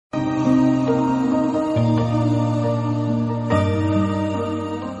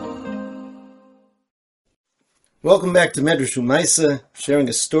Welcome back to Medrash Umaisa, sharing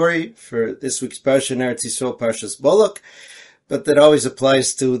a story for this week's Parsha in Eretz Yisrael, Parshas Balak, but that always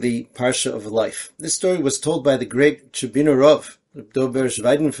applies to the Parsha of life. This story was told by the great Chabiner Rav, Dober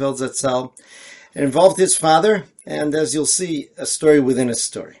Schweidenfeld Zatzal, and involved his father, and as you'll see, a story within a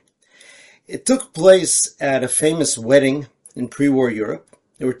story. It took place at a famous wedding in pre-war Europe.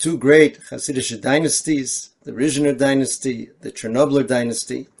 There were two great Hasidic dynasties, the Rizhiner dynasty, the Chernobyl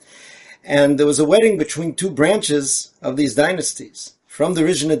dynasty, and there was a wedding between two branches of these dynasties. From the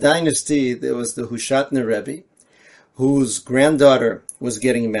Rizhiner dynasty, there was the Hushatner Rebbe, whose granddaughter was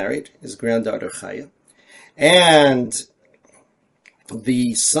getting married, his granddaughter Chaya, and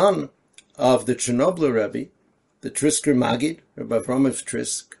the son of the Chernobyl Rebbe, the Trisker Magid, Rabbi Avromov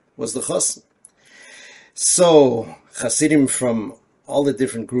Trisk, was the chassan. So Hasidim from all the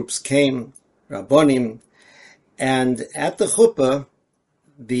different groups came, Rabbonim, and at the chuppah,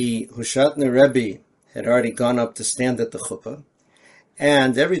 the Hushatner Rebbe had already gone up to stand at the chuppah,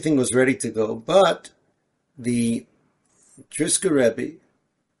 and everything was ready to go, but the Trisker Rebbe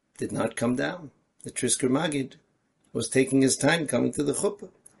did not come down. The Trisker Magid was taking his time coming to the chuppah.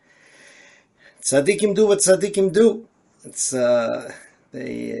 Tzadikim do what Tzadikim do.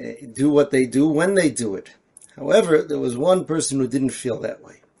 They do what they do when they do it. However, there was one person who didn't feel that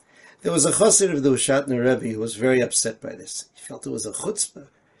way. There was a chesed of the Hushatner Rebbe who was very upset by this. He felt it was a chutzpah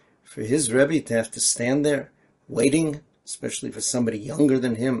for his Rebbe to have to stand there waiting, especially for somebody younger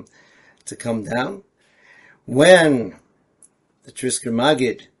than him, to come down. When the Trisker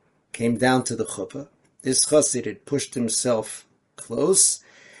Magid came down to the chuppah, this chesed had pushed himself close,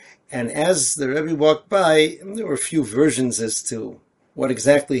 and as the Rebbe walked by, there were a few versions as to what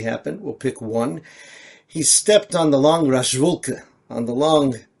exactly happened. We'll pick one. He stepped on the long rashvulka, on the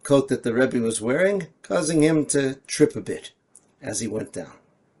long coat that the Rebbe was wearing, causing him to trip a bit as he went down.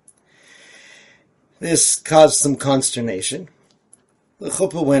 This caused some consternation. The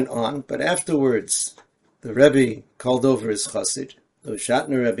chuppah went on, but afterwards the Rebbe called over his chassid, the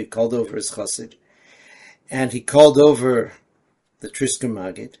Hushatner Rebbe called over his chassid, and he called over the Trisker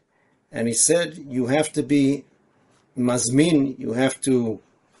Magid, and he said, you have to be mazmin, you have to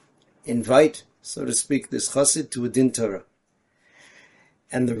invite, so to speak, this chassid to a din Torah.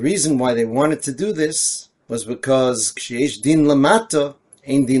 And the reason why they wanted to do this was because ksheyesh din lamata,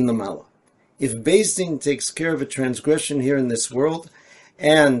 ein din lamala. If Beis Din takes care of a transgression here in this world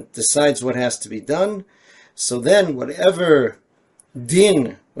and decides what has to be done, so then whatever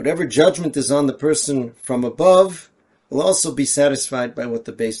din, whatever judgment is on the person from above, will also be satisfied by what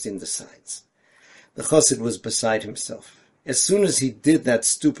the Beis Din decides. The chassid was beside himself. As soon as he did that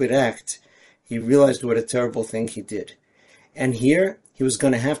stupid act, he realized what a terrible thing he did. And here, he was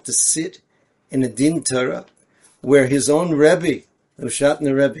going to have to sit in a din Torah where his own Rebbe, the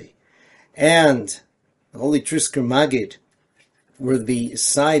Hushatner Rebbe, and the Holy Trisker Magid were the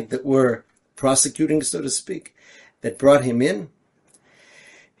side that were prosecuting, so to speak, that brought him in.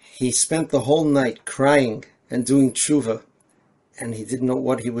 He spent the whole night crying and doing tshuva, and he didn't know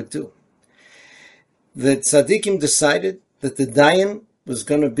what he would do. The Tzadikim decided that the Dayan was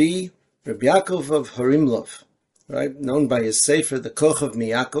going to be Rabbi Yaakov of Harimlov, right? Known by his sefer, the Kochav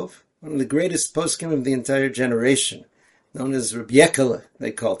Miyakov, one of the greatest poskim of the entire generation, known as Rabbi Yekele,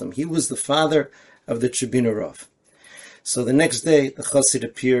 they called him. He was the father of the Chabiner Rav. So the next day, the chassid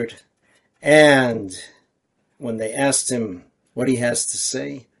appeared, and when they asked him what he has to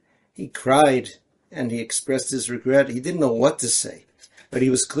say, he cried, and he expressed his regret. He didn't know what to say, but he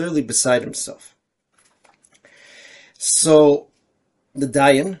was clearly beside himself. So the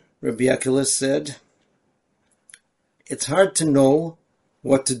Dayan, Rabbi Yekele, said, it's hard to know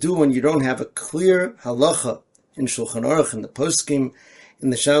what to do when you don't have a clear halacha in Shulchan Aruch, in the poskim, in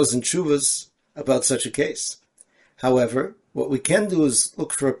the Shalos and Tshuvas about such a case. However, what we can do is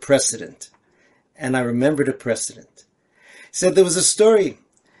look for a precedent. And I remembered a precedent. He said there was a story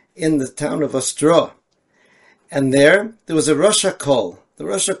in the town of Ostroh, and there was a Rosh HaKol. The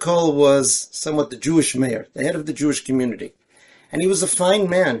Rosh HaKol was somewhat the Jewish mayor, the head of the Jewish community. And he was a fine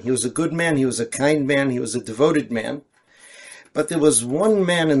man. He was a good man. He was a kind man. He was a devoted man. But there was one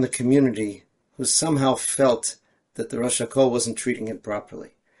man in the community who somehow felt that the Rosh HaKol wasn't treating him properly.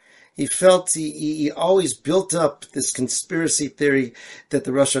 He felt he always built up this conspiracy theory that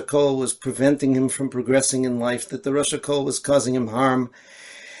the Rosh HaKol was preventing him from progressing in life, that the Rosh HaKol was causing him harm.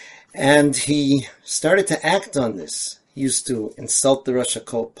 And he started to act on this. He used to insult the Rosh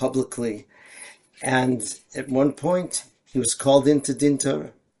HaKol publicly. And at one point, he was called into Din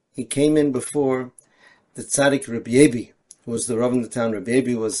Torah. He came in before the Tzaddik Rabbi Yebi, who was the Rav in the town. Rabbi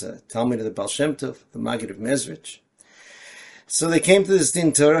Yebi was a Talmud of the Baal Shem Tov, the Maggid of Mezrich. So they came to this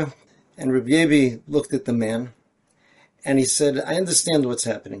Din Torah, and Rabbi Yebi looked at the man, and he said, I understand what's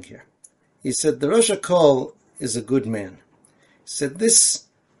happening here. He said, the Rosh HaKol is a good man. He said, this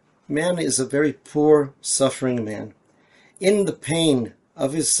man is a very poor, suffering man. In the pain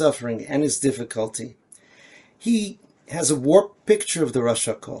of his suffering and his difficulty, he has a warped picture of the Rosh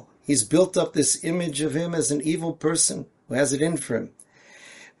HaKol. He's built up this image of him as an evil person who has it in for him.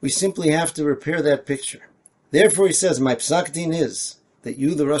 We simply have to repair that picture. Therefore, he says, my Psak din is that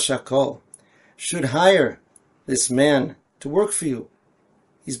you, the Rosh HaKol, should hire this man to work for you.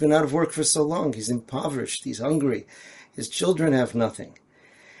 He's been out of work for so long. He's impoverished. He's hungry. His children have nothing.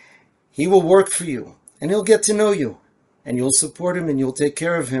 He will work for you, and he'll get to know you, and you'll support him, and you'll take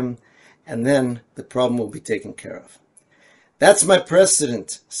care of him, and then the problem will be taken care of. That's my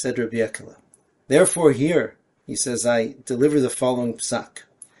precedent, said Rabbi Yekela. Therefore here, he says, I deliver the following psak.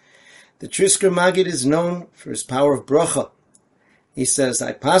 The Trisker Magid is known for his power of brocha. He says,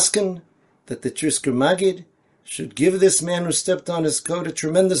 I paskin that the Trisker Magid should give this man who stepped on his coat a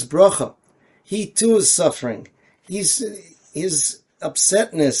tremendous brocha. He too is suffering. His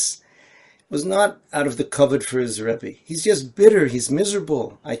upsetness was not out of the kavod for his Rebbe. He's just bitter. He's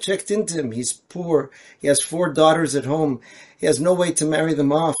miserable. I checked into him. He's poor. He has 4 daughters at home. He has no way to marry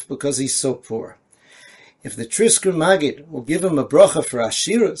them off because he's so poor. If the Trisker Magid will give him a brocha for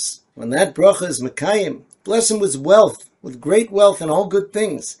Ashirus, when that brocha is Mekayim, bless him with wealth, with great wealth and all good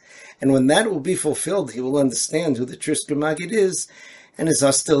things. And when that will be fulfilled, he will understand who the Trisker Magid is, and his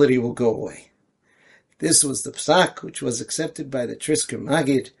hostility will go away. This was the Psak, which was accepted by the Trisker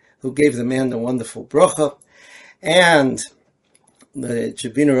Magid, who gave the man the wonderful brocha. And the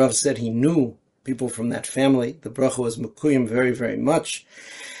Chabiner Rav said he knew people from that family. The brocha was mekuyim very, very much.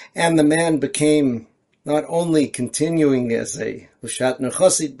 And the man became not only continuing as a Lushatner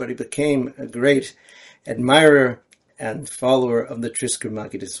Chassid, but he became a great admirer and follower of the Trisker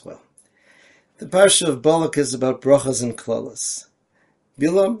Magid as well. The Parsha of Balak is about brochas and klalas.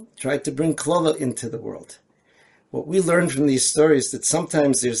 Bilam tried to bring klala into the world. What we learn from these stories is that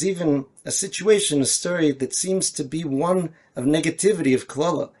sometimes there's even a situation, a story that seems to be one of negativity, of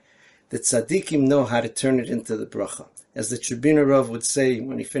klala, that tzadikim know how to turn it into the bracha. As the Chabiner Rav would say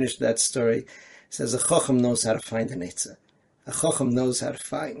when he finished that story, he says, a chacham knows how to find an eitzah. A chacham knows how to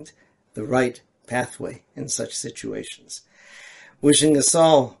find the right pathway in such situations. Wishing us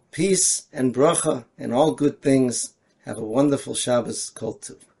all peace and bracha and all good things. Have a wonderful Shabbos, Kol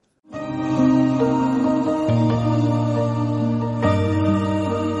Tov.